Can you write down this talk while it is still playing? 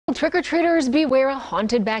Trick-or-treaters beware, a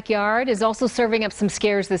haunted backyard is also serving up some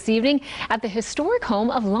scares this evening at the historic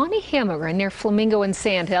home of Lonnie Hammargren near Flamingo and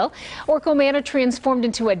Sandhill. Orko Manor transformed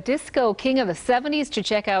into a disco king of the 70s to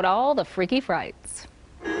check out all the freaky frights.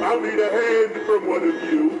 I'll need a hand from one of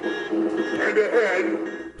you, and a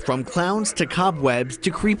head. From clowns to cobwebs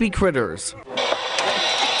to creepy critters.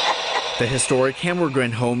 The historic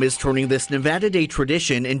Hammargren home is turning this Nevada Day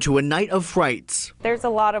tradition into a night of frights. There's a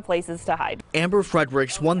lot of places to hide. Amber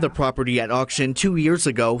Fredericks won the property at auction 2 years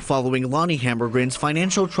ago following Lonnie Hammargren's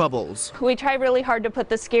financial troubles. We try really hard to put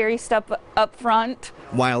the scary stuff up front.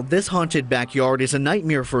 While this haunted backyard is a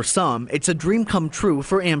nightmare for some, it's a dream come true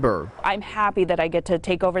for Amber. I'm happy that I get to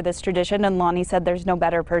take over this tradition, and Lonnie said there's no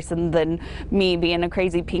better person than me, being a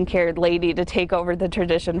crazy pink-haired lady, to take over the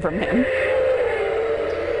tradition from him.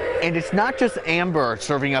 And it's not just Amber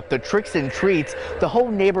serving up the tricks and treats. The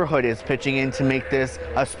whole neighborhood is pitching in to make this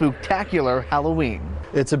a spooktacular Halloween.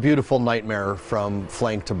 It's a beautiful nightmare from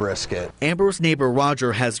flank to brisket. Amber's neighbor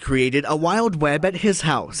Roger has created a wild web at his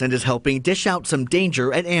house and is helping dish out some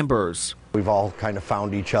danger at Amber's. We've all kind of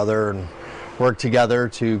found each other and worked together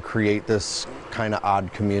to create this kind of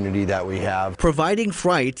odd community that we have. Providing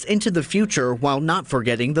frights into the future while not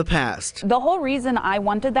forgetting the past. The whole reason I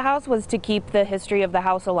wanted the house was to keep the history of the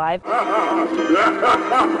house alive.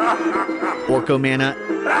 Orko Manor,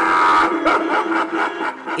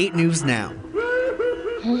 8 News Now.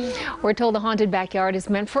 We're told the haunted backyard is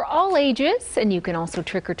meant for all ages, and you can also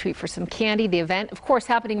trick or treat for some candy. The event, of course,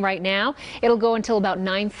 happening right now. It'll go until about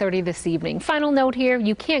 9:30 this evening. Final note here,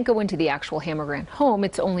 you can't go into the actual Hammargren home.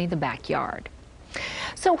 It's only the backyard.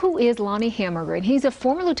 So who is Lonnie Hammargren? He's a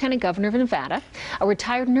former lieutenant governor of Nevada, a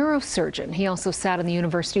retired neurosurgeon. He also sat on the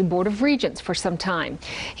University Board of Regents for some time.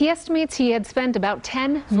 He estimates he had spent about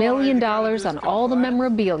 $10 million on all the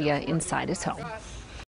memorabilia inside his home.